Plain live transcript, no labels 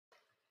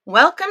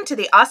Welcome to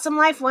the Awesome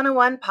Life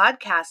 101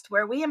 podcast,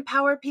 where we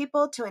empower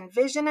people to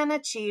envision and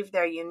achieve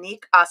their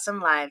unique, awesome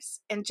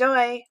lives.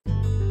 Enjoy!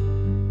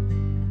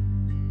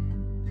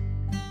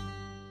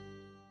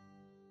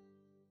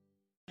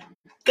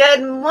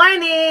 Good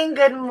morning,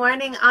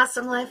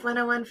 Awesome Life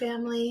 101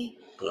 family.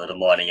 Good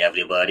morning,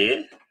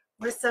 everybody.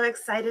 We're so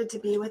excited to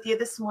be with you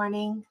this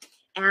morning.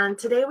 And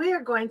today we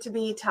are going to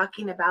be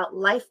talking about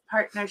life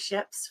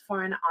partnerships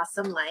for an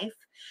awesome life.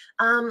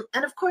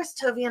 And of course,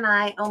 Tovi and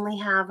I only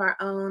have our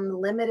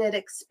own limited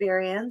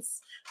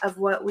experience of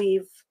what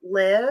we've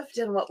lived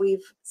and what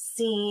we've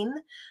seen.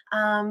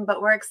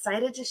 But we're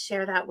excited to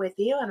share that with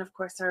you and, of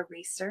course, our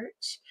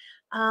research.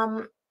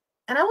 And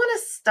I want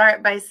to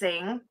start by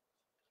saying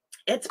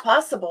it's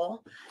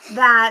possible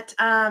that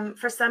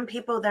for some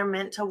people, they're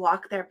meant to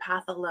walk their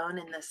path alone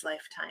in this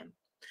lifetime.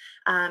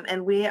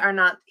 And we are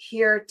not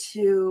here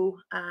to,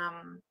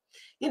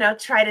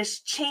 try to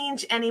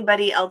change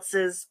anybody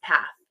else's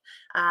path.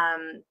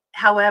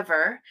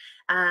 However,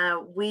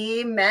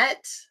 we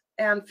met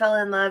and fell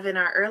in love in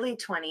our early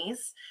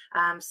 20s.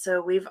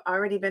 So we've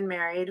already been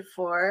married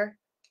for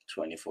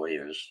 24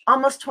 years.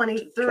 Almost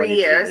 23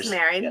 years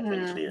married. Yeah,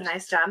 23 years.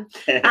 Nice job.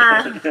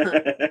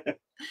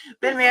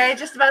 Been married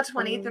just about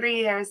 23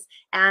 years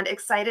and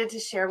excited to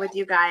share with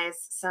you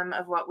guys some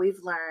of what we've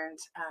learned,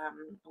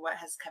 what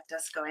has kept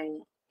us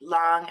going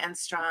long and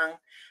strong.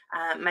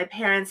 My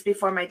parents,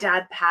 before my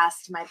dad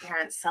passed, my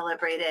parents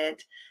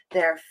celebrated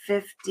their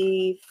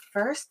 52nd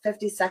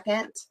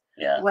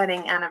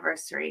wedding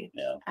anniversary.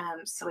 Yeah.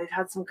 So we've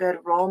had some good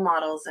role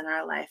models in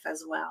our life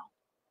as well.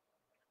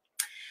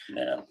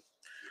 Yeah.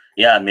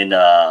 Yeah, I mean,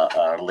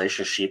 a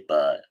relationship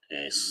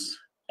is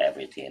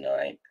everything,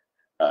 right?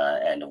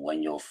 And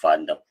when you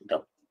find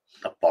the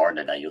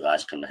partner that you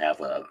guys can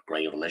have a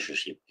great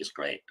relationship, is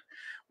great.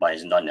 But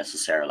it's not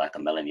necessarily like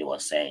Melanie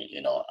was saying,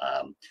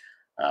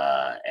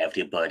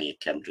 everybody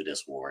came to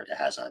this world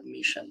has a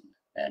mission,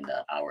 and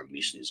our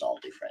mission is all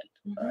different,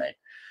 all right?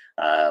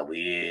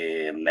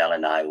 Mel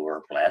and I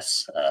were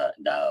blessed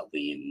that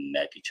we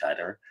met each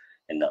other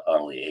in the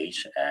early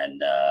age,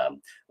 and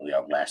we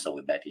are blessed that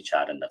we met each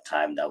other in the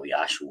time that we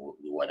actually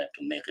wanted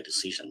to make a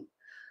decision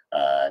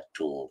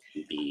to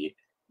be,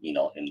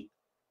 in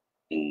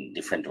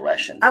different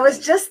directions. I was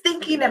just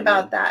thinking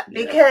about that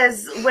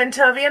because when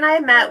Tovi and I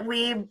met,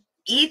 we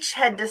each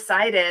had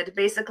decided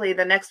basically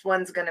the next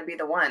one's going to be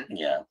the one.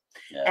 Yeah.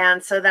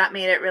 And so that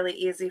made it really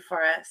easy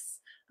for us.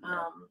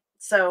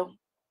 So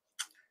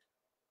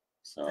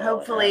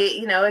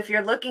hopefully, if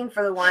you're looking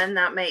for the one,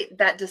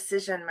 that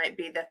decision might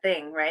be the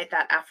thing, right?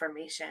 That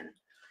affirmation.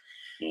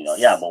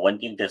 But one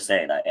thing to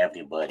say that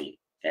everybody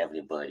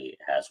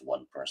has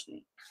one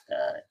person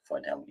for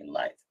them in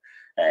life.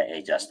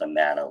 It's just a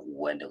matter of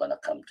when they're gonna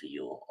come to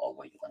you or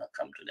when you're gonna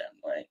come to them,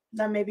 right?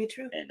 That may be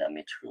true. And that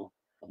may be true.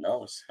 Who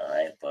knows? All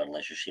right, but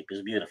relationship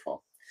is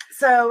beautiful.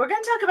 So we're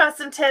going to talk about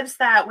some tips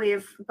that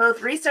we've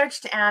both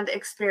researched and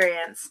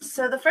experienced.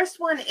 So the first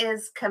one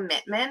is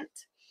commitment.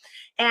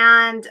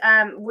 And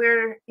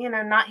we're,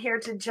 not here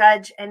to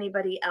judge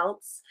anybody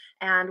else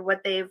and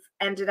what they've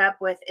ended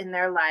up with in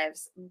their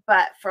lives.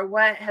 But for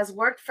what has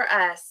worked for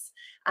us,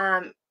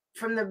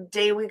 from the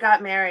day we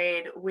got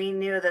married, we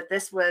knew that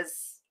this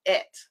was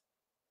it.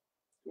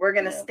 We're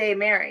going to stay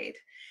married.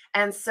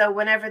 And so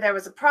whenever there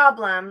was a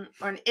problem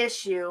or an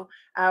issue,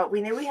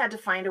 we knew we had to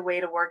find a way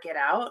to work it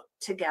out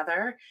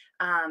together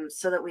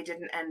so that we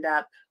didn't end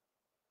up,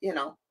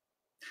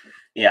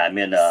 Yeah, I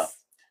mean,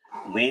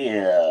 we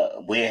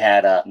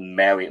had a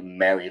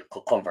married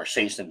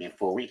conversation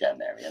before we got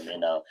married. I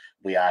mean,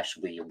 we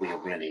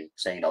really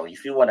say,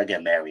 if you want to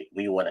get married,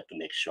 we wanted to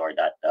make sure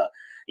that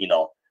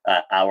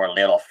our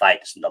little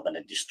fight is not going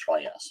to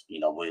destroy us.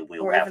 We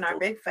or have even our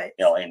big fight.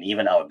 And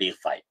even our big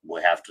fight,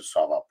 we have to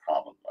solve our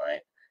problem,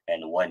 right?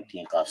 And one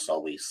thing also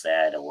we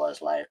said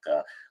was like,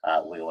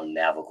 we will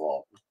never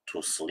go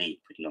to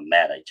sleep,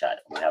 mad at each other.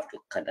 We have to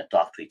kind of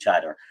talk to each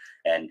other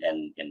and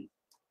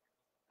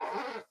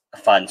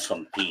find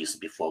some peace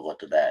before go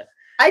to bed.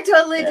 I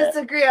totally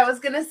disagree. I was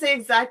going to say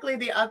exactly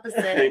the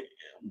opposite.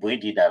 We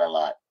did that a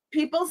lot.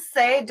 People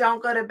say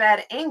don't go to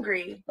bed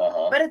angry,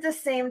 but at the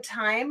same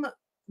time,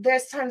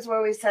 there's times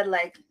where we said,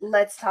 like,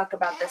 let's talk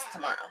about this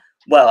tomorrow.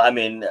 Well, I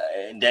mean,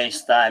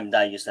 there's time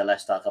that you said,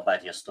 let's talk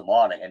about this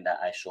tomorrow, and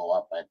I show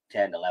up at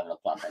 10, 11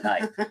 o'clock at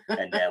night,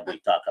 and then we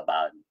talk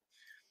about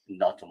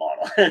not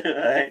tomorrow.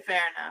 Right?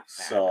 Fair enough.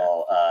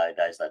 So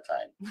that's that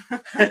time.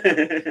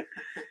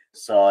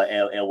 So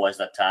it was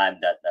the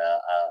time that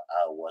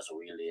I was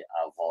really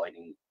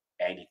avoiding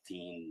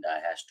anything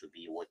that has to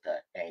be with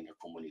any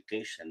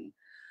communication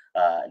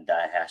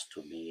that has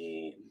to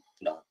be,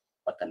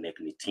 what can make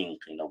me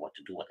think, what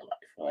to do with the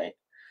life, right?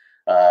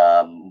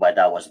 But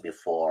that was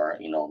before,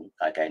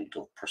 I got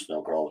into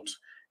personal growth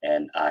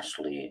and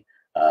actually,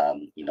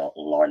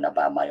 learn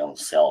about my own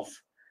self,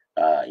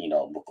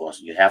 because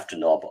you have to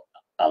know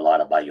a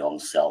lot about your own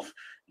self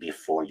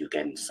before you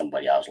get in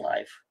somebody else's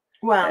life.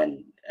 Wow.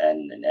 And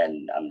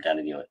I'm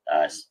telling you,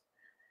 as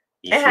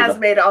If It you has don't,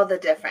 made all the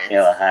difference.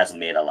 it has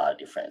made a lot of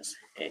difference.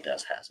 It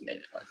does has made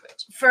a lot of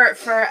difference.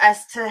 For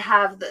us to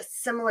have the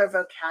similar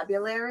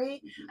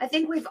vocabulary, Mm-hmm. I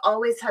think we've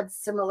always had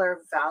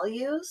similar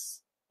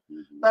values,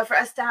 Mm-hmm. but for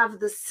us to have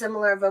the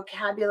similar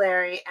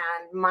vocabulary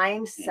and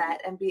mindset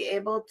Mm-hmm. and be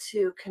able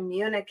to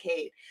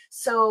communicate.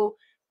 So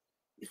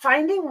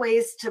finding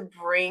ways to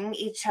bring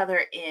each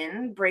other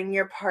in, bring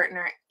your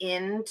partner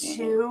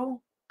into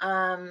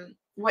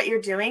what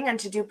you're doing, and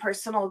to do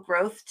personal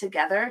growth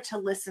together, to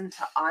listen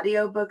to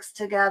audiobooks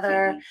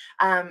together,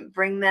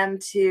 bring them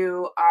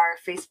to our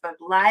Facebook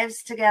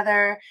lives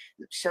together,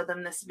 show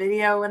them this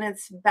video when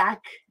it's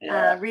back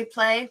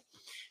replay,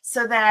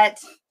 so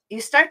that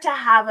you start to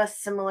have a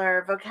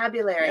similar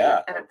vocabulary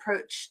and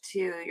approach to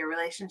your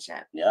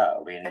relationship. Yeah,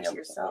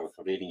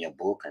 reading a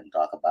book and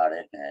talk about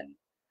it, and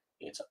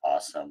it's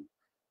awesome.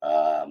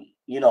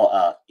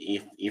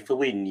 If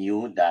we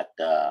knew that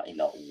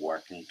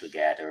working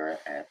together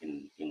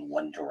in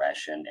one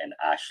direction and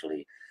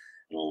actually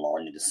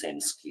learning the same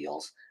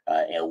skills,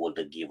 it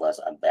would give us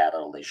a better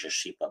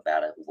relationship, a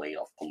better way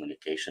of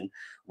communication.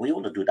 We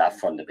would do that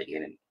from the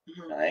beginning,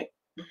 right?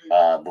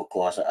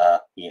 Because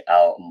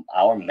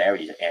our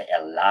marriage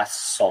it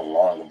lasts so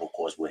long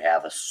because we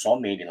have so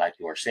many, like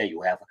you were saying,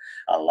 you have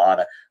a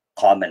lot of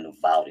common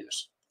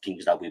values,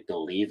 things that we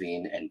believe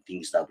in, and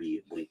things that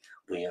we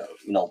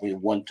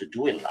want to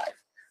do in life.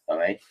 All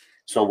right,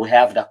 so we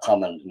have that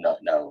common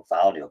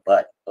value,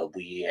 but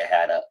we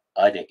had a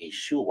other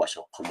issue was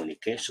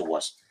communication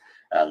was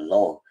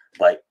low,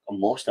 but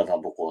most of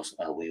them because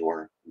we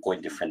were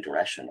going different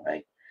direction,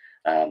 right?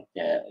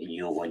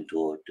 You went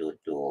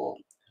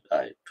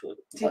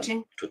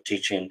Teaching. to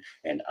teaching,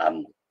 and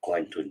I'm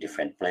going to a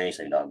different place,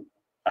 and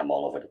I'm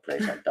all over the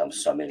place. I've done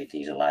so many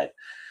things in life,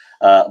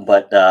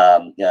 but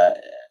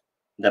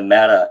the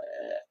matter,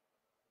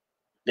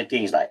 the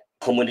thing is like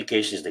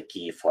communication is the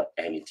key for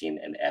anything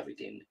and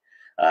everything.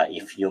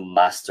 If you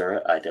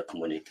master the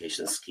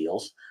communication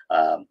skills,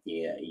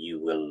 you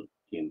will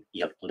you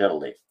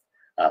literally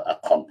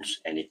accomplish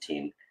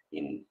anything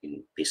in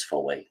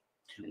peaceful way.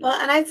 Well,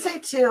 and I'd say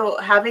too,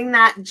 having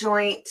that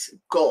joint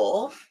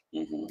goal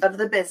Mm-hmm. of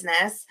the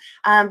business,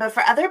 but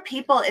for other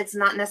people, it's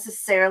not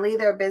necessarily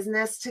their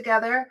business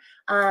together,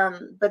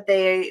 but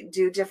they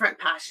do different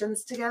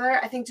passions together.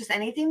 I think just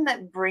anything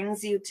that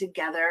brings you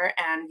together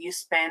and you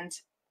spend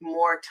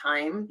more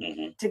time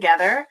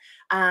together.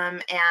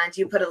 And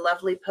you put a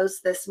lovely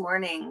post this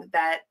morning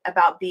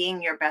about being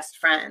your best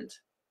friend.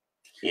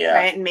 Yeah.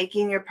 Right. And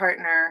making your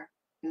partner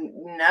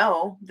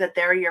know that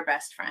they're your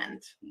best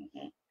friend,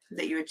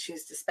 that you would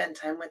choose to spend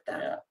time with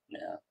them.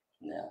 Yeah.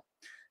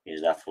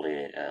 It's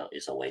definitely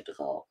is a way to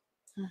go.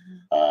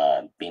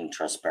 Being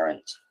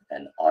transparent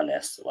and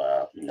honest,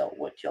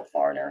 with your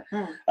partner,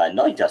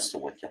 not just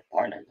with your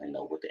partner,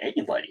 with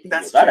anybody. You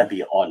gotta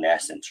be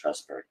honest and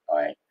transparent, all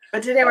right?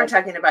 But today we're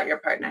talking about your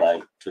partner.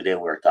 But today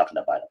we're talking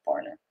about a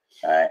partner,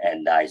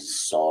 and that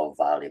is so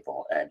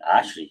valuable. And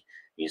actually,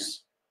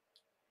 is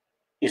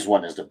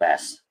one of the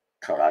best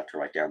character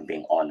right there,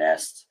 being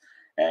honest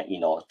and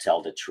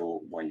tell the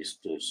truth when it's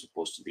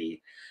supposed to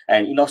be.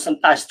 And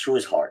sometimes truth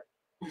is hard.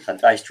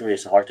 Sometimes truth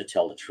is hard to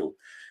tell the truth,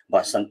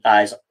 but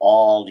sometimes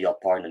all your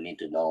partner need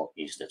to know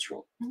is the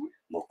truth,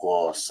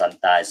 because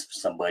sometimes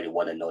somebody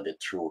want to know the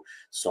truth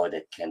so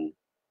they can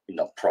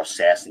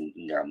process in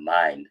their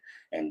mind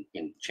and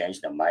change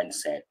their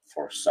mindset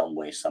for some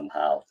way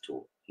somehow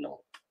to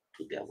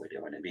to get where they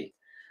want to be.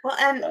 Well,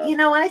 and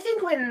I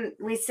think when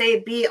we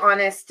say be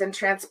honest and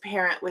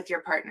transparent with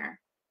your partner,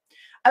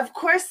 of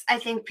course, I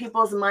think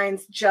people's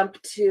minds jump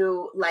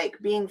to like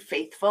being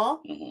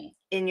faithful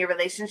in your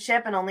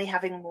relationship and only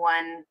having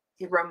one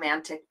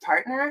romantic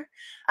partner.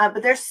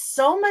 But there's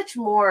so much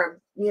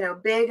more,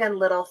 big and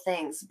little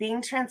things.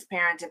 Being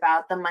transparent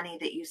about the money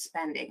that you're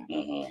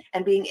spending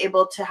and being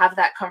able to have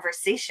that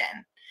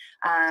conversation.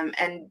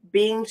 And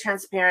being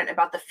transparent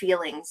about the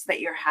feelings that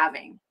you're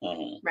having,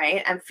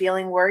 right? I'm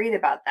feeling worried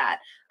about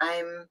that.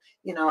 I'm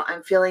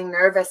feeling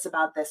nervous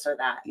about this or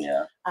that.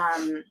 Yeah.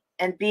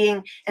 And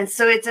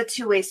so it's a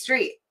two-way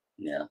street.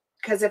 Yeah.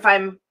 Because if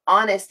I'm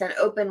honest and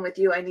open with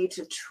you, I need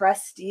to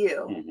trust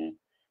you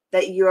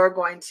that you're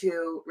going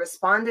to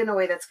respond in a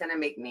way that's going to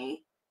make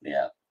me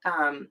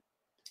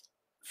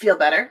feel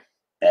better.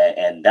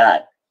 And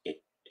that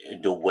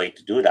the way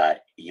to do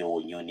that,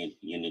 you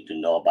need to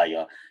know about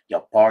your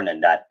partner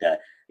that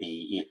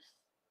he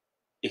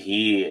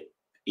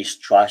is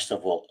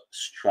trustable,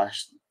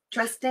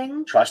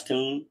 trusting,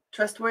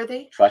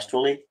 trustworthy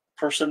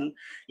person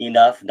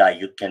enough that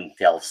you can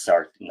tell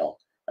certain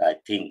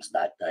things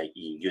that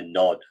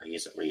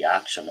his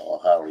reaction or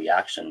her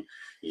reaction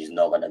is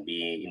not going to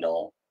be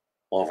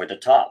over the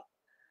top.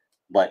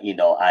 But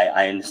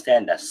I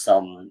understand that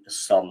some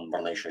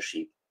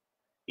relationship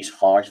it's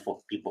hard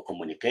for people to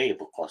communicate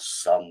because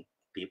some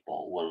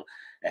people will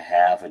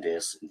have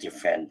this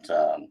different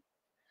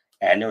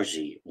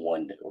energy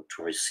when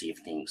to receive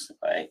things,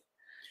 right?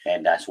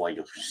 And that's why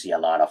you see a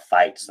lot of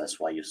fights. That's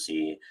why you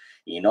see,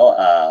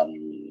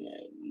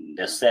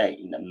 they say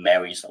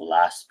marriage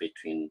lasts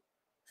between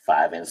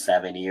 5 and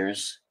 7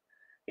 years.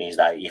 is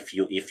that if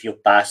you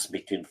pass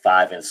between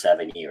 5 and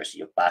 7 years,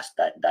 you pass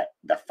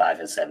the 5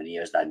 and 7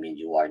 years, that means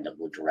you are in a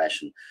good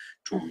direction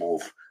to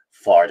move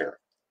farther.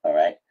 All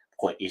right,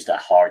 because it's the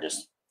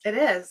hardest. It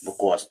is.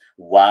 Because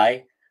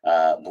why?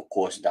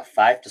 Because the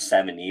 5 to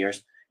 7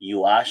 years,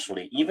 you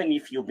actually, even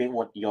if you've been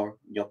with your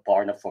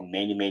partner for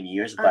many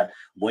years, but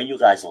when you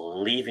guys are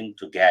living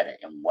together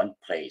in one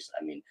place,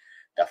 I mean,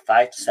 the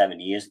 5 to 7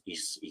 years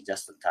is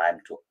just the time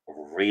to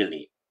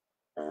really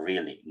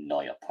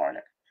know your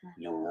partner.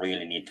 You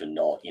really need to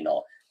know,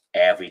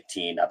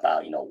 everything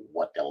about,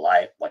 what they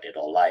like, what they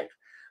don't like,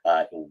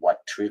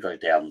 what triggers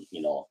them,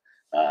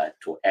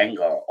 to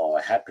anger or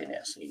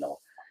happiness.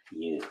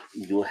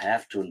 You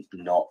have to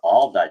know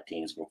all that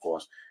things,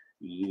 because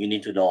you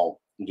need to know.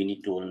 You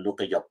need to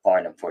look at your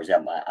partner. For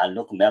example, I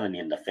look Melanie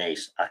in the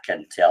face. I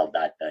can tell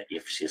that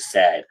if she's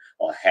sad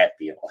or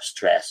happy or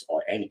stressed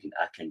or anything.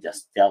 I can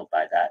just tell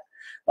by that.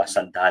 But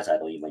sometimes I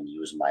don't even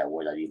use my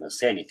words. I don't even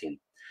say anything,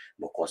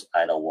 because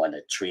I don't want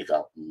to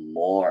trigger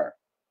more,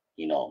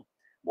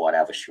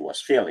 whatever she was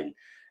feeling.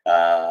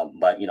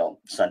 But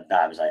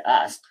sometimes I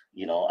ask,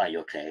 are you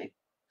okay?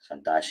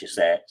 Sometimes she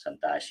said,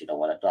 sometimes she don't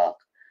want to talk.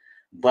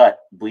 But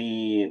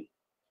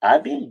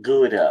I've been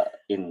good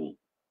in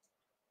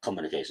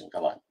communication.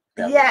 Come on.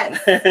 Yes,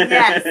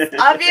 yes.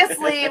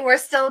 Obviously, we're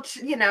still,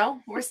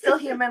 we're still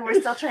human. We're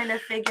still trying to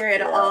figure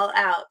it all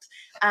out.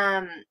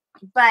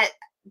 But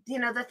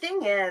the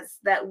thing is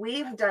that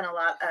we've done a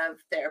lot of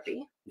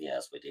therapy.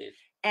 Yes, we did.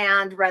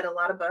 And read a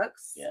lot of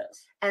books.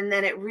 Yes. And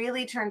then it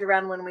really turned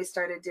around when we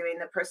started doing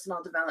the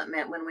personal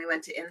development, when we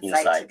went to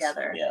Insight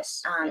together.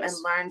 Yes. And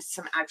learned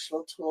some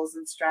actual tools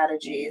and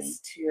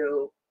strategies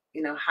to,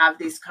 have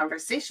these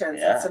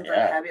conversations and some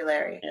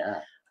vocabulary.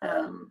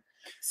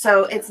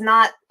 So it's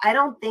not, I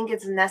don't think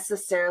it's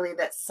necessarily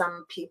that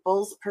some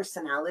people's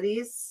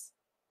personalities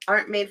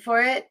aren't made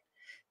for it.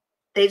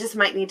 They just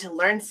might need to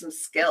learn some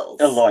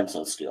skills. Learn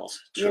some skills.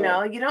 True.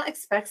 You don't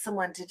expect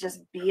someone to just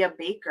be a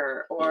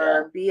baker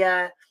or be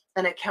an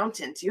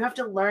accountant. You have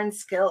to learn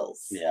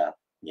skills. Yeah.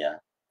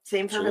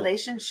 Same for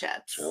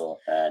relationships. True.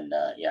 And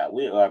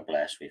we are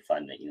blessed. We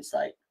find the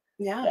Insight.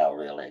 Yeah. That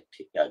really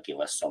give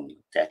us some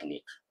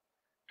technique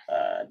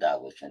that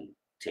we can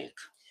take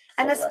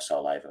for the rest of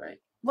our life, right?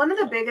 One of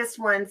the biggest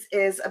ones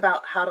is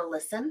about how to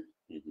listen.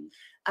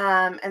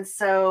 And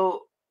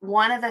so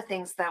one of the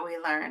things that we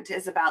learned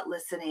is about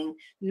listening,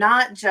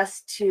 not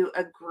just to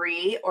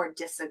agree or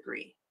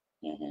disagree,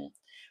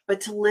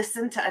 but to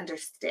listen to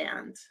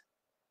understand.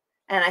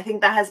 And I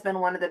think that has been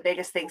one of the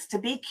biggest things, to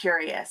be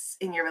curious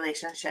in your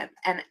relationship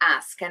and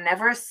ask, and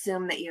never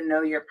assume that you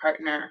know your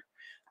partner,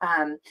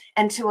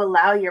 and to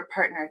allow your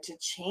partner to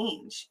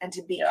change and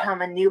to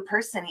become a new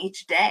person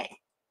each day.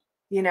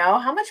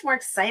 How much more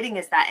exciting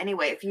is that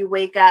anyway? If you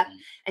wake up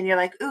and you're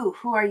like, ooh,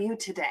 who are you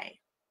today?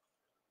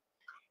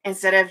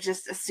 Instead of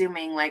just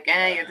assuming like,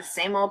 you're the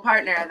same old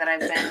partner that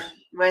I've been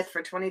with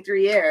for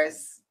 23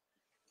 years.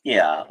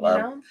 Yeah.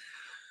 Well,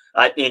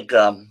 I think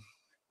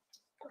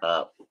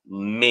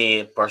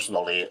me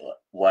personally,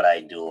 what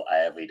I do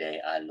every day,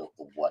 I look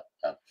at what,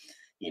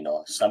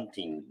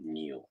 something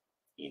new.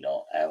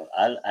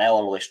 I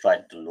always try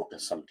to look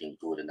at something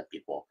good in the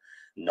people,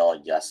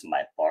 not just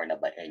my partner,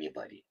 but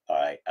anybody. All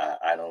right.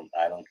 I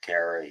don't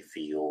care if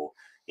you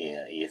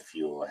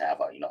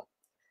have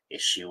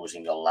issues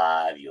in your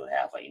life, you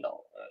have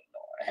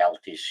a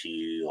health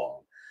issue,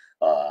 or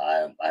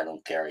I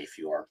don't care if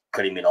you are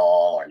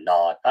criminal or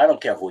not. I don't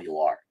care who you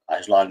are,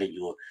 as long as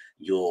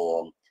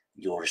you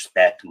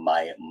respect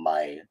my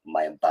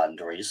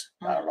boundaries.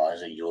 As long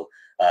as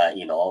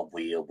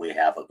we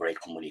have a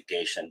great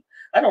communication.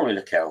 I don't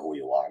really care who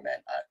you are,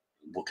 man.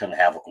 We can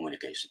have a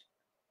communication,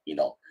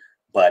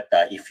 But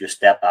if you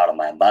step out of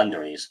my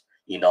boundaries,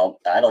 I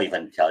don't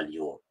even tell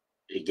you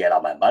get out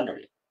of my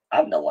boundary.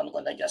 I'm the one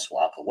going to just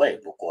walk away,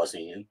 because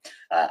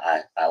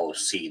I will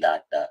see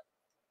that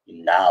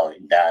now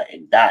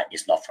that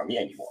is not for me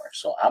anymore.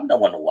 So I'm the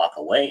one to walk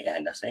away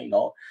and say,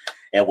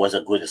 it was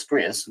a good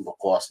experience,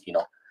 because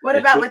What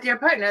about with your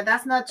partner?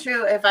 That's not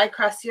true. If I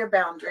cross your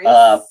boundaries,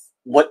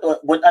 what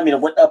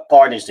a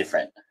partner is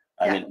different.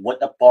 I mean,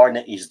 what a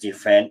partner is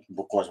different,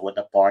 because what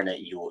a partner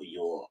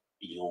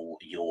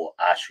you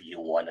actually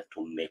wanted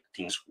to make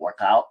things work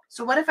out.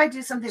 So what if I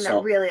do something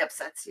that really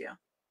upsets you?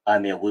 I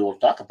mean, we will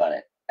talk about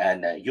it.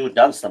 And you've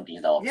done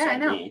something that upset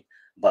me,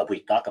 but we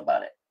talk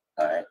about it.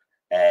 All right.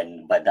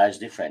 But that's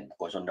different,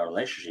 because in the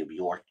relationship,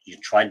 you're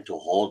trying to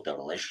hold the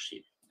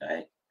relationship.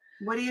 Right.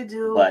 What do you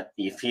do? But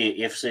if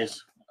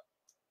this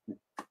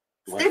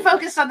stay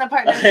focused on the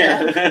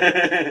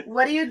partnership.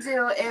 What do you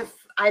do if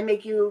I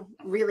make you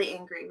really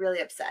angry,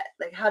 really upset?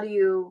 Like, how do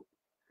you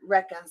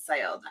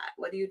reconcile that?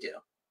 What do you do?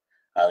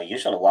 I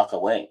usually walk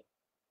away.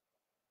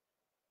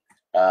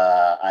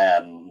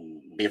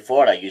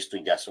 Before I used to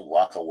just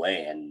walk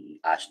away and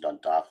actually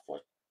don't talk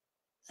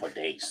for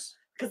days.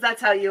 Because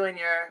that's how you and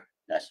your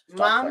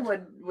mom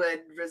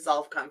would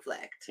resolve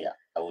conflict. Yeah,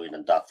 I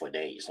wouldn't talk for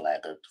days,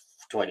 like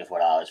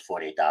 24 hours,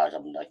 48 hours.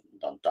 I'm not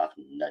don't talk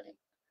nothing.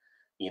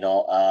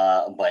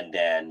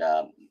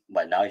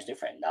 But now it's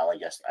different. Now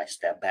I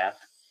step back.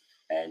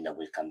 and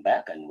we come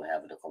back and we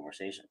have the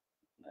conversation,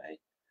 right?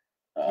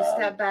 You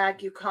step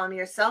back, you calm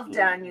yourself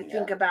down, you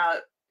think about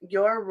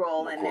your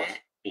role in it.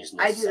 It's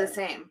I do the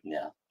necessary. same.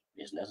 Yeah,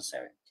 it's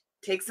necessary.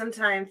 Take some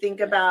time, think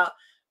about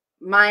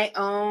my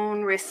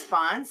own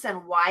response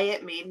and why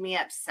it made me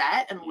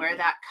upset and where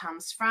that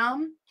comes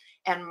from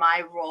and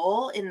my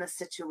role in the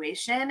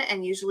situation.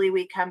 And usually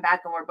we come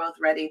back and we're both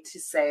ready to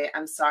say,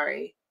 I'm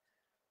sorry.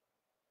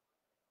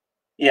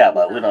 Yeah,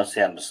 but we don't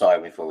say I'm sorry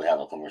before we have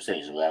a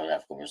conversation. We have to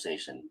have a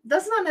conversation.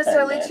 That's not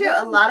necessarily true.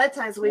 A lot of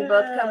times we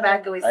both come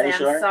back and we say,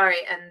 I'm sorry,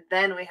 and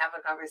then we have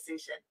a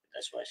conversation.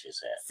 That's what she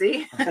said.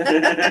 See?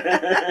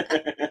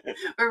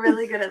 We're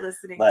really good at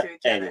listening to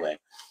each other. Anyway,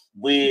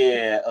 we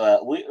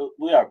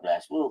are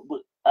blessed.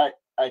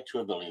 I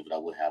truly believe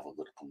that we have a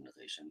good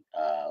communication.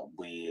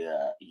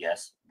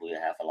 Yes, we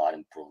have a lot of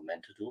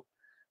improvement to do,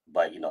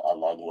 but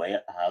along the way,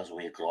 as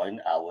we're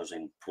growing, I was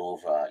improve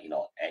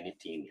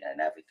anything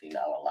and everything in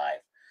our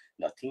life.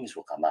 Things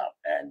will come up,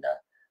 and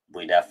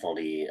we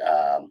definitely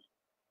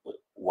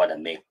want to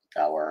make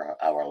our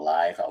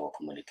life, our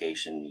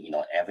communication,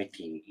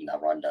 everything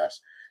around us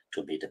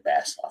to be the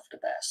best of the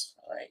best,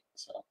 right?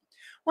 So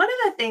one of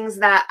the things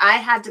that I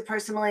had to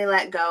personally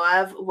let go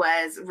of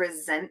was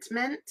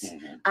resentment.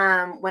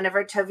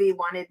 Whenever Tovi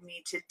wanted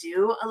me to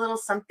do a little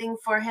something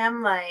for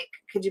him, like,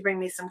 could you bring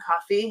me some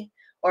coffee?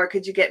 Or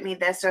could you get me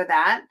this or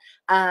that?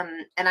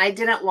 And I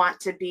didn't want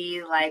to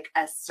be like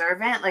a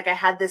servant. Like I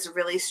had this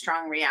really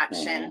strong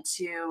reaction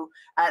to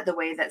the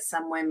way that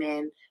some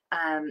women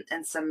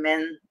and some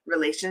men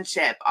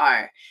relationship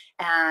are,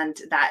 and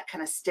that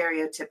kind of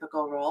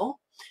stereotypical role.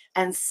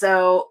 And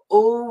so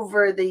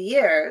over the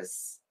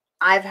years,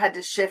 I've had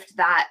to shift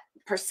that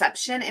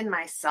perception in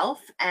myself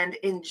and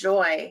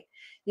enjoy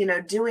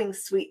doing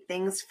sweet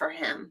things for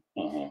him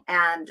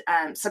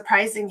and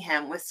surprising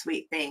him with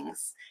sweet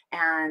things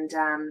and,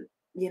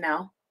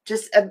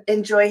 just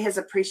enjoy his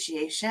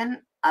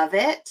appreciation of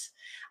it.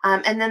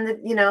 And then,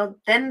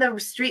 then the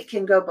street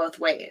can go both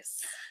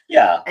ways.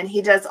 Yeah. And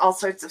he does all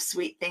sorts of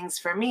sweet things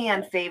for me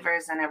and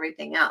favors and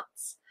everything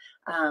else.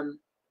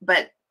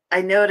 But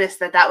I noticed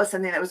that was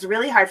something that was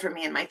really hard for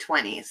me in my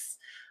 20s.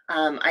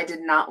 I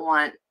did not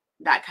want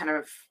that kind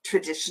of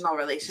traditional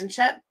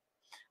relationship.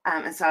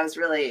 And so I was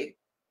really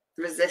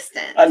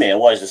resistant. I mean, it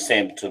was the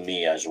same to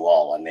me as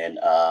well.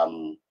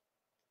 I'm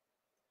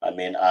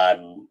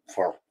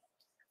for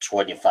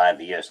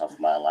 25 years of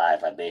my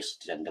life, I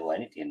basically didn't do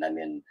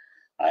anything.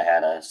 I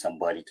had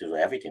somebody to do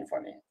everything for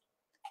me.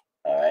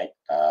 All right.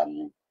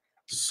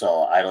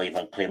 So I don't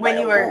even clean my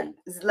own room. When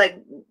you were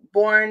like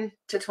born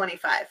to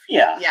 25.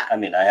 Yeah.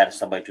 I had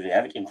somebody to do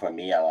everything for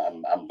me.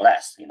 I'm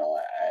blessed.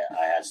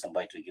 I had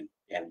somebody to give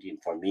everything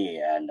for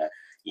me, and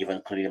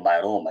even cleaning my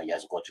room. I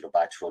just go to the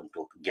bathroom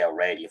to get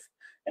ready,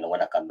 and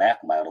when I come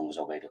back, my room is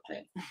already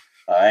clean.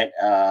 All right.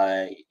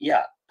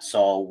 Yeah.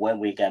 So when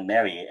we got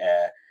married,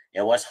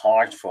 it was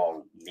hard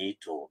for me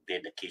to be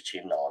in the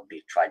kitchen or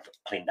be trying to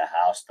clean the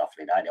house, stuff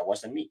like that. It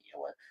wasn't me.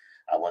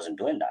 I wasn't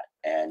doing that,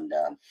 and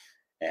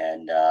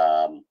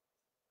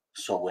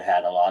so we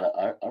had a lot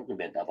of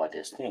argument about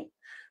this thing.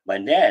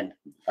 But then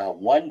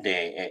one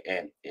day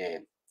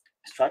it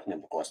struck me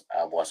because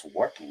I was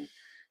working,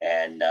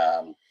 and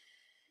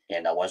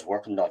I was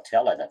working in the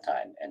hotel at the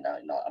time, and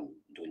I'm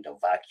doing the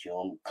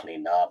vacuum,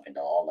 clean up, and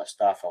all that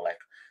stuff. I'm like,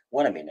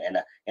 what a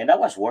minute, and I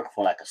was working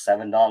for like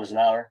 $7 an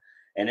hour,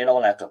 and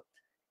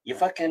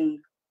if I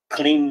can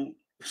clean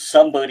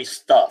somebody's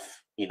stuff,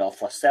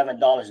 for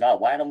 $7 an hour,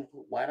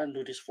 why don't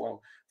do this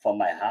for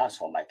my house,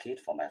 for my kid,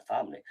 for my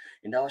family?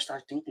 And I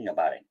started thinking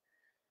about it.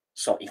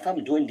 So if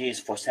I'm doing this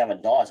for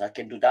 $7, I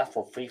can do that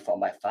for free for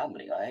my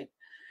family, right?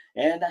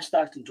 And I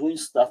started doing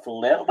stuff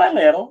little by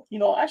little.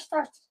 I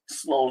started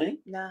slowly.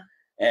 Yeah.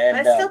 And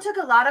but it still took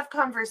a lot of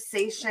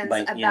conversations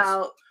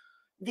about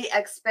the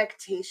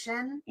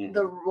expectation,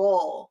 the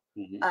role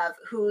of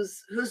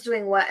who's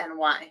doing what and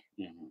why.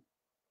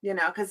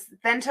 Because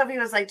then Tovi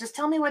was like, just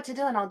tell me what to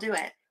do and I'll do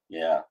it.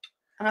 Yeah.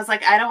 And I was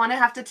like, I don't want to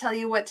have to tell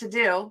you what to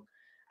do.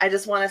 I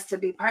just want us to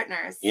be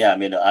partners. Yeah,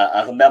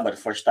 I remember the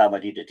first time I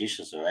did the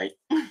dishes, right?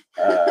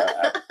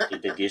 I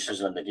did the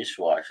dishes on the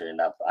dishwasher, and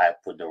I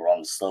put the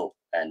wrong soap,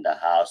 and the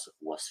house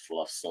was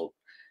full of soap.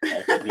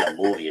 It could be a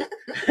movie.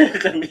 It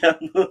could be a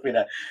movie.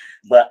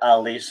 But at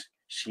least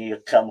she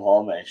come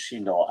home and she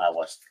know I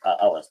was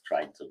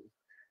trying to.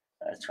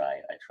 I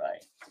try.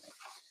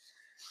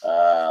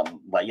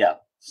 But yeah,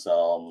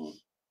 so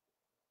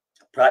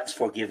practice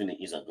forgiveness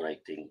is a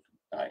great thing.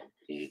 Right?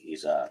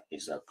 Is a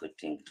good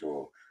thing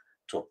to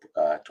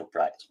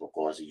practice,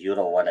 because you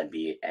don't want to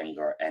be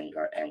anger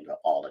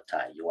all the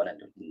time. You want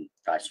to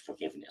practice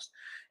forgiveness,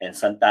 and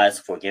sometimes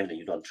forgiveness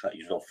you don't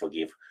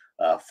forgive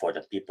for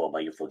the people,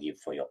 but you forgive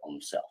for your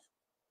own self.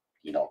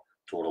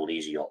 To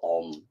release your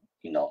own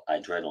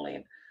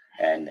adrenaline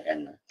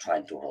and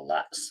trying to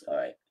relax. All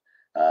right,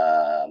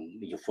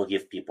 you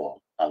forgive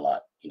people a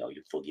lot.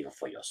 You forgive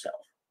for yourself.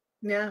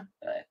 Yeah.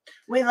 Right.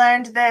 We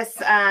learned this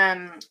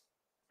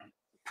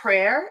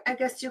prayer, I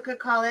guess you could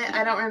call it.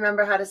 I don't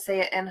remember how to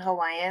say it in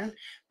Hawaiian,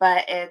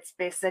 but it's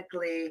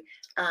basically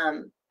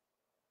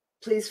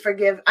please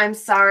forgive. I'm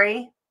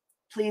sorry.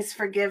 Please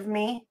forgive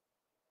me.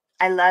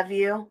 I love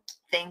you.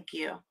 Thank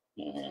you.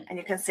 Mhm. And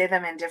you can say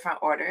them in different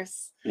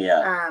orders.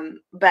 Yeah.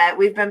 But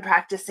we've been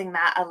practicing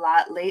that a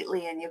lot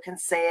lately, and you can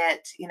say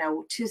it,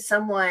 to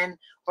someone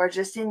or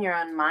just in your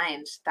own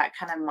mind, that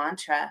kind of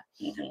mantra.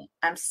 Mhm.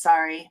 I'm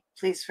sorry.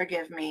 Please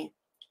forgive me.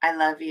 I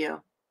love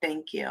you.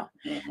 Thank you.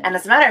 Mhm. And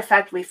as a matter of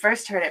fact, we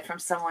first heard it from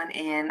someone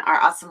in our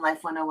Awesome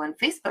Life 101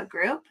 Facebook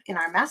group in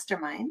our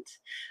mastermind.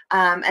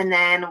 And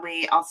then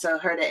we also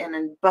heard it in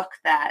a book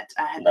that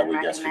had That been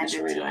we just finished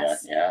recommended to reading.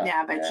 us.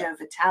 Yeah. By Yeah. Joe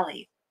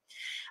Vitale.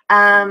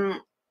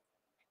 Mhm.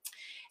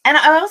 And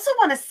I also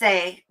want to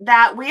say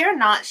that we are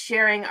not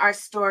sharing our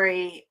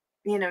story,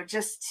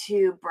 just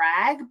to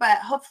brag, but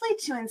hopefully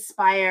to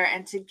inspire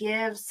and to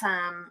give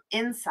some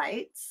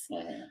insights.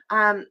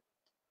 Mhm.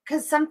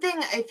 Because something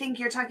I think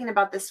you're talking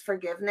about, this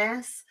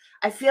forgiveness,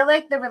 I feel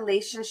like the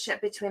relationship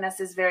between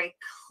us is very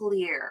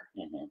clear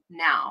Mhm.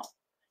 now.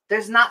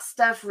 There's not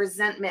stuff,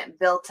 resentment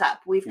built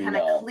up. We've kind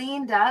of No.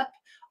 cleaned up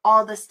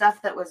all the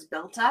stuff that was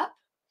built up.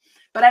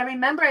 But I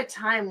remember a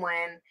time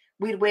when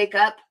we'd wake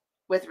up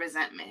with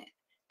resentment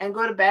and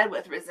go to bed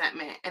with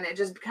resentment, and it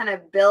just kind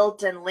of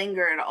built and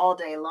lingered all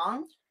day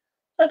long.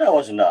 But that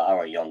was in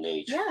our young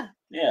age. Yeah.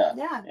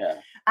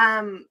 Yeah.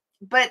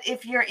 But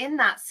if you're in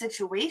that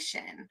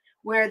situation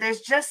where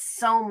there's just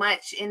so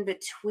much in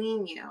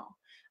between you,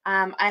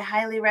 I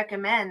highly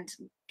recommend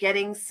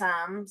getting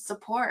some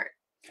support.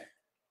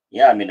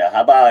 Yeah, I mean,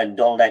 how about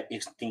don't let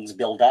these things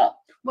build up?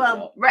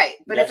 Well, right.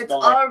 But if Just it's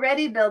don't let.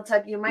 already built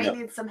up, you might No.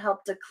 need some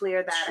help to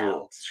clear that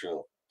out.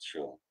 True.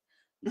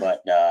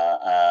 But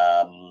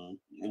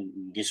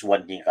this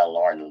one thing I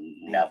learned: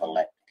 never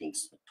let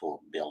things to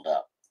build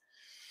up.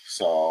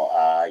 So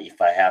if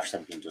I have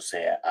something to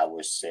say, I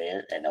will say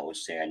it, and I will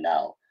say it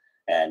now.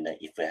 And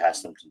if it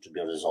has something to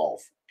be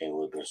resolved, it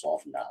will be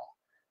resolved now.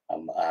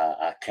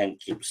 I can't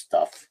keep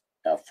stuff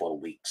for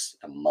weeks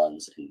and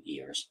months and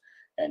years,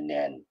 and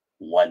then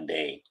one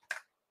day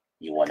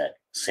you want to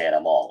say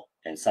them all.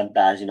 And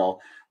sometimes,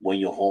 when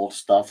you hold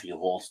stuff,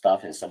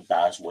 and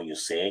sometimes when you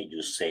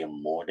say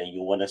more than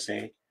you want to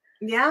say.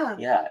 Yeah.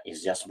 Yeah,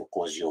 it's just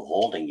because you're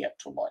holding it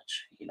too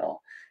much,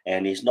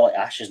 and it's not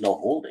actually it's not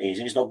hold.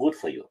 It's not good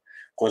for you,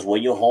 because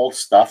when you hold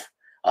stuff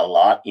a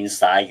lot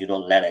inside, you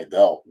don't let it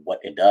go. What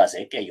it does,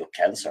 it get you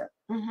cancer.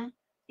 Mm-hmm.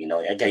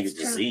 It get you It's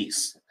true.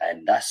 disease,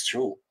 and that's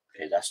true.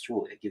 That's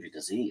true. It gives you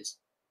disease.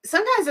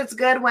 Sometimes it's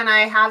good when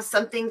I have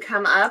something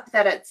come up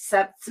that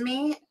upsets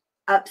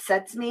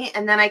me,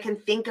 and then I can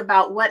think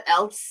about what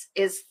else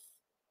is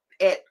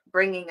it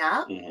bringing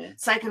up, Mhm.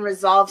 so I can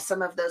resolve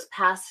some of those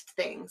past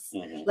things.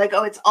 Mhm. Like,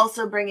 oh, it's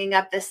also bringing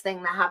up this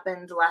thing that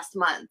happened last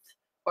month,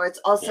 or it's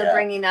also Yeah.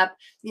 bringing up,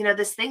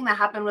 this thing that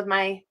happened with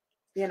my,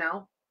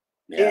 Yeah.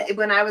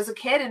 when I was a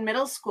kid in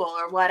middle school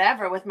or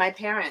whatever with my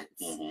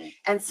parents. Mhm.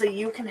 And so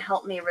you can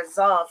help me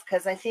resolve,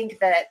 because I think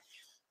that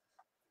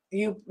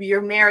you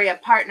marry a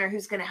partner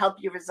who's going to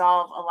help you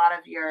resolve a lot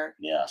of your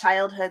Yeah.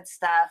 childhood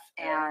stuff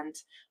Yeah. and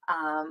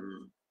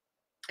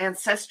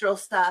ancestral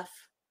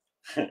stuff.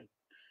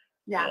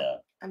 Yeah.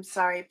 I'm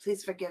sorry.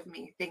 Please forgive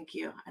me. Thank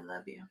you. I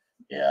love you.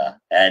 Yeah.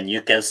 And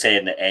you can say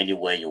it in any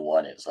way you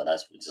want it. So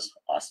that's just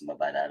awesome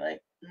about that,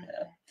 right?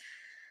 Yeah.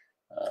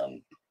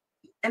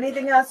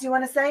 Anything else you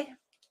want to say?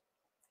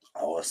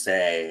 I would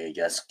say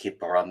just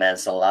keep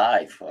romance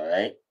alive, all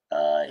right?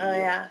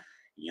 Yeah.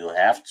 You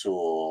have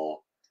to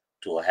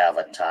have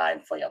a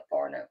time for your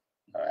partner,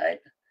 all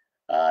right?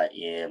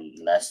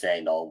 Let's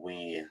say,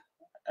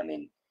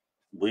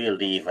 we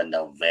live in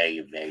a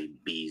very, very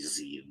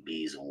busy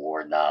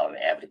world now.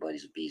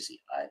 Everybody's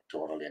busy. I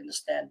totally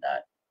understand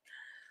that.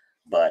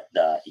 But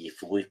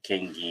if we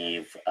can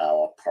give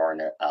our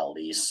partner at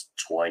least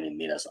 20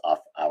 minutes of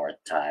our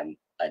time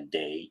a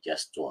day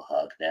just to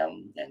hug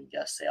them and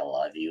just say, I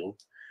love you,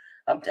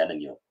 I'm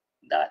telling you,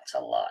 that's a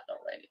lot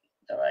already.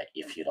 All right.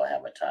 If you don't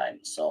have a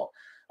time. So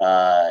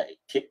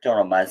keep the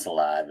romance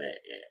alive.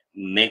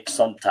 Make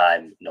some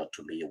time,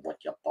 to be with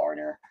your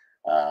partner,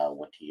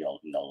 with your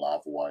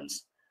loved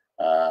ones,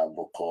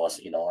 because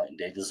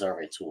they deserve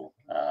it too.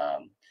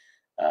 Um,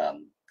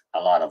 a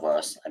lot of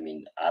us, I'm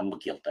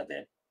guilty of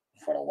it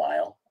for a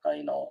while.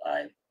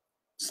 I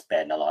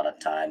spend a lot of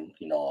time,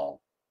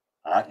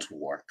 at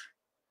work,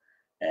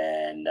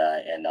 and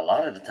a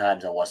lot of the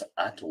times I was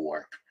at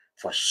work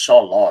for so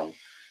long,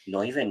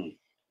 not even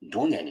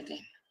doing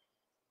anything.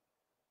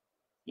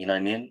 You know what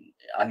I mean?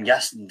 I'm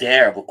just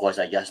there because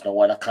I just don't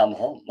want to come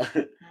home.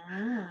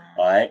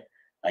 All right,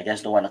 I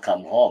just don't want to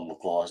come home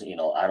because I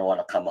don't want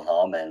to come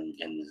home and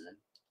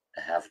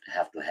have to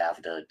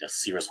have the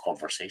serious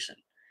conversation.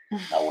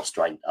 I was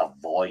trying to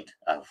avoid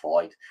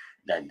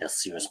the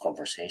serious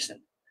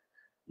conversation,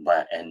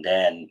 but and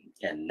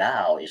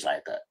now it's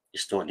like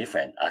it's so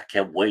different. I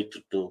can't wait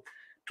to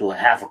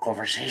have a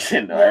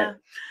conversation, right? Yeah.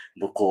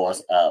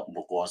 Because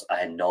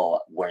I know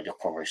where the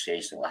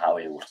conversation, how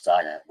it will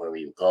start, where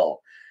we will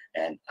go,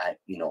 and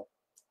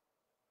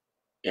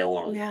it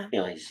will Yeah.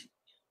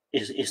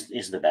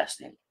 is the best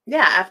thing.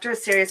 Yeah, after a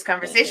serious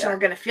conversation, Yeah. we're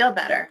going to feel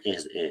better.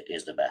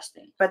 Is the best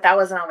thing. But that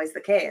wasn't always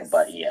the case.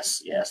 But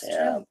yes, That's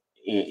true.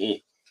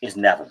 it's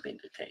never been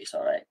the case.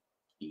 All right,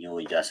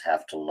 you just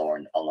have to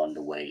learn along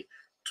the way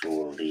to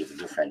live a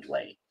different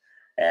way,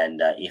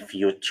 and if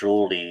you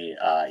truly,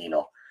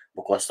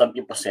 because some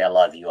people say I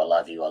love you, I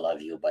love you, I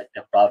love you, but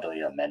they're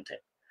probably not meant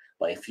it.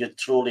 But if you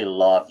truly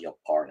love your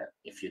partner,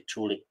 if you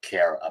truly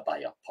care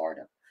about your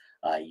partner,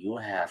 you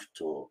have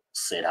to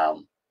sit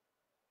down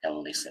and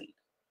listen.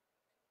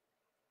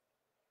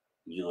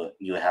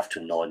 You have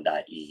to know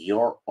that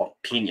your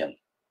opinion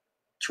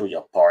to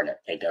your partner,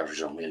 it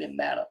doesn't really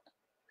matter.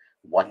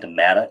 What the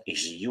matter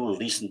is you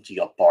listen to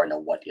your partner,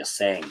 what you're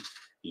saying,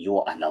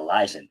 you're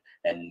analyzing,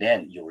 and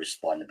then you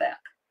respond back.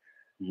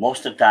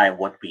 Most of the time,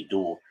 what we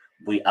do,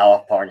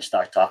 our partner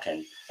start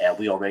talking, and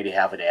we already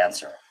have an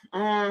answer.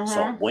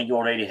 So when you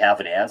already have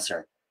an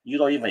answer, you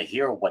don't even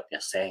hear what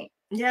they're saying.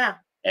 Yeah.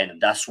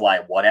 And that's why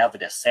whatever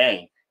they're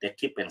saying, they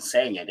keep on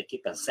saying it,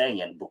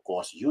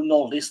 because you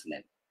know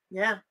listening.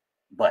 Yeah.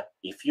 But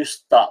if you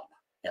stop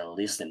and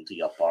listen to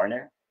your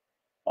partner,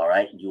 all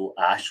right, you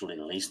actually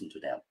listen to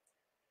them.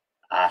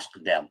 Ask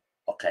them,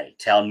 okay,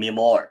 tell me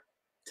more.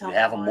 You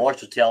have more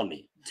to tell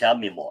me. Tell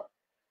me more.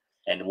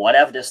 And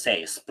whatever they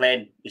say,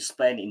 explain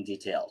in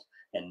details.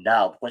 And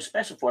now,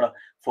 especially for a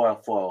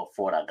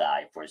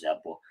guy, for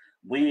example,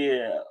 we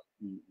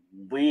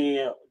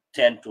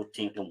tend to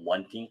think of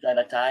one thing at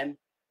a time.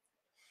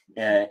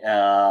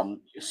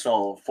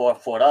 So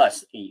for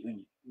us,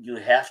 you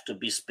have to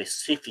be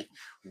specific.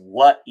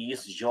 What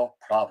is your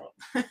problem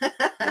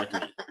with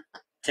me?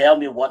 Tell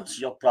me what's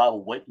your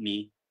problem with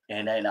me,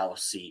 and then I will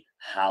see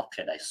how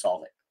can I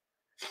solve it.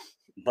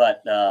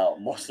 But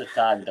most of the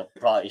time, the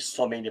problem is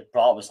so many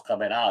problems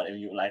coming out, and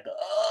you're like,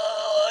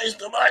 oh, it's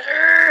too much,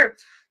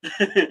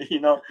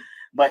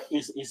 But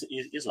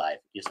it's life.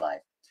 It's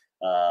life.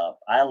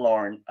 I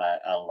learned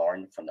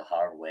from the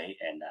hard way,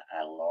 and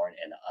I learned,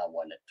 and I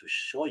wanted to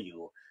show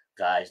you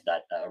guys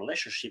that a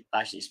relationship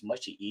actually is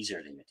much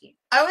easier than you think.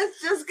 I was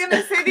just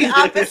gonna say the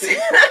opposite.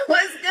 I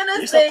was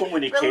gonna say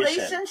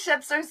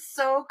relationships are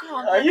so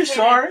complicated. Are you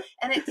sure?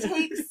 And it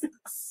takes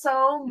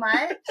so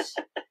much.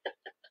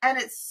 And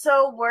it's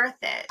so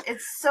worth it.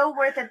 It's so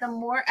worth it. The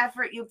more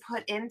effort you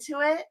put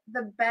into it,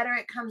 the better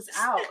it comes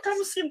out. It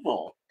becomes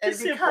simple. It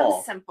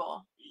becomes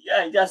simple.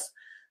 Yeah, just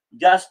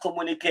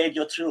communicate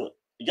your truth.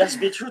 Just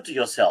be true to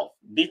yourself.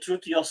 Be true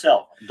to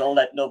yourself. Don't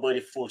let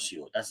nobody fool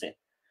you. That's it.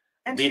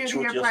 And be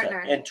true to your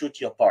partner. And true to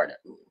your partner.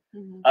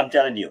 Mm-hmm. I'm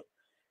telling you,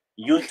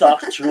 you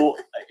talk through.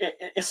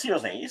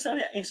 Seriously,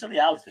 it's a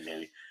reality,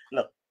 baby.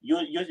 Look,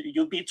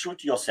 you be true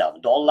to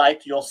yourself. Don't lie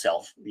to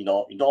yourself. You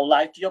don't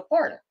lie to your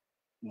partner.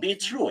 Be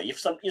true. If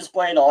something is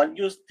going on,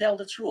 you tell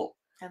the truth.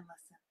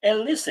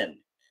 And listen.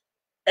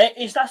 And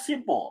it's that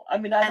simple. I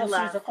mean, I don't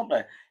see it's a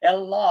compliment.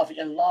 And love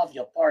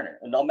your partner.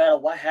 No matter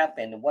what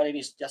happened, what it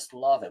is, just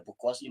love it.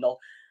 Because,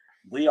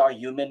 we are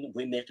human.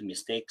 We make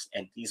mistakes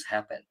and things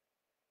happen.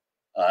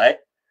 All right?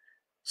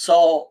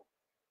 So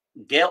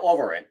get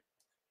over it.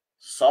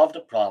 Solve the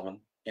problem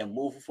and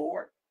move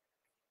forward.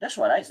 That's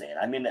what I say.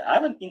 I mean, I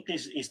don't think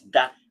this is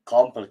that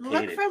complicated.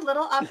 Look for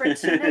little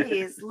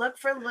opportunities. Look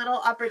for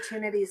little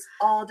opportunities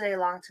all day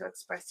long to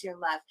express your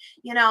love.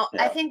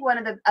 I think one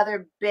of the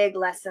other big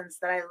lessons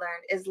that I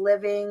learned is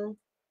living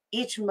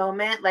each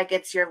moment like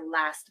it's your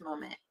last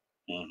moment.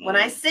 Mm-hmm. When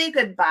I say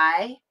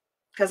goodbye,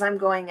 because I'm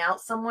going out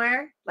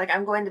somewhere, like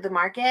I'm going to the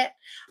market,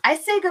 I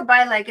say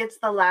goodbye like it's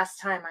the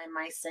last time I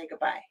might say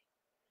goodbye.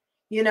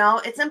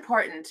 It's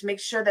important to make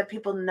sure that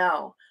people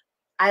know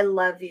I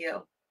love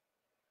you.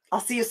 I'll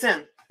see you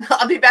soon.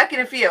 I'll be back in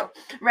a few,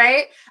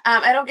 right?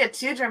 I don't get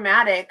too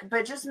dramatic,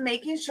 but just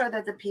making sure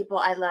that the people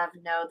I love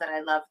know that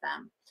I love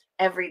them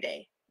every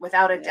day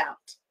without a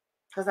doubt,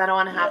 because I don't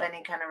want to have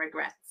any kind of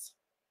regrets.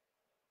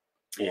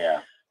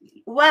 Yeah.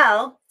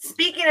 Well,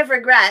 speaking of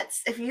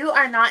regrets, if you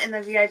are not in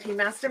the VIP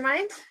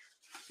Mastermind,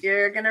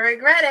 you're going to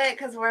regret it,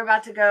 because we're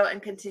about to go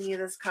and continue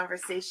this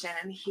conversation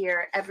and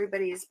hear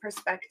everybody's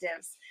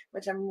perspectives,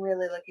 which I'm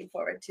really looking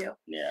forward to.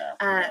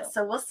 Yeah.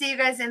 So we'll see you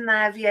guys in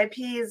the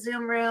VIP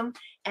Zoom room,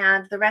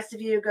 and the rest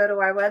of you go to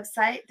our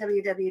website,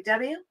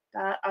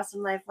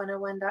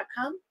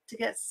 www.awesomelife101.com, to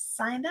get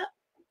signed up.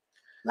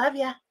 Love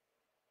ya.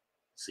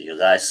 See you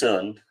guys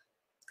soon.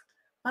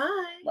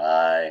 Bye.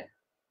 Bye.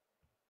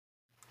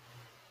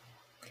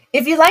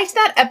 If you liked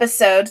that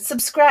episode,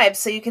 subscribe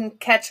so you can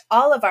catch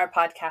all of our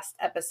podcast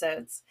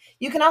episodes.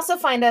 You can also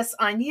find us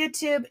on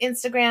YouTube,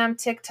 Instagram,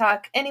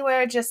 TikTok,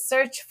 anywhere. Just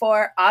search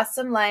for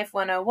Awesome Life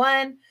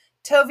 101,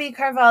 Tovi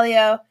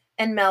Carvalho,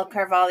 and Mel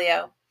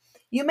Carvalho.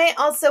 You may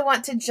also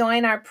want to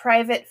join our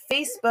private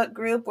Facebook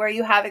group where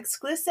you have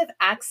exclusive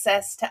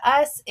access to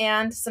us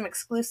and some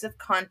exclusive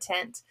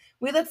content.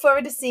 We look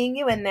forward to seeing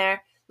you in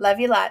there. Love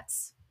you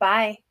lots.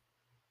 Bye.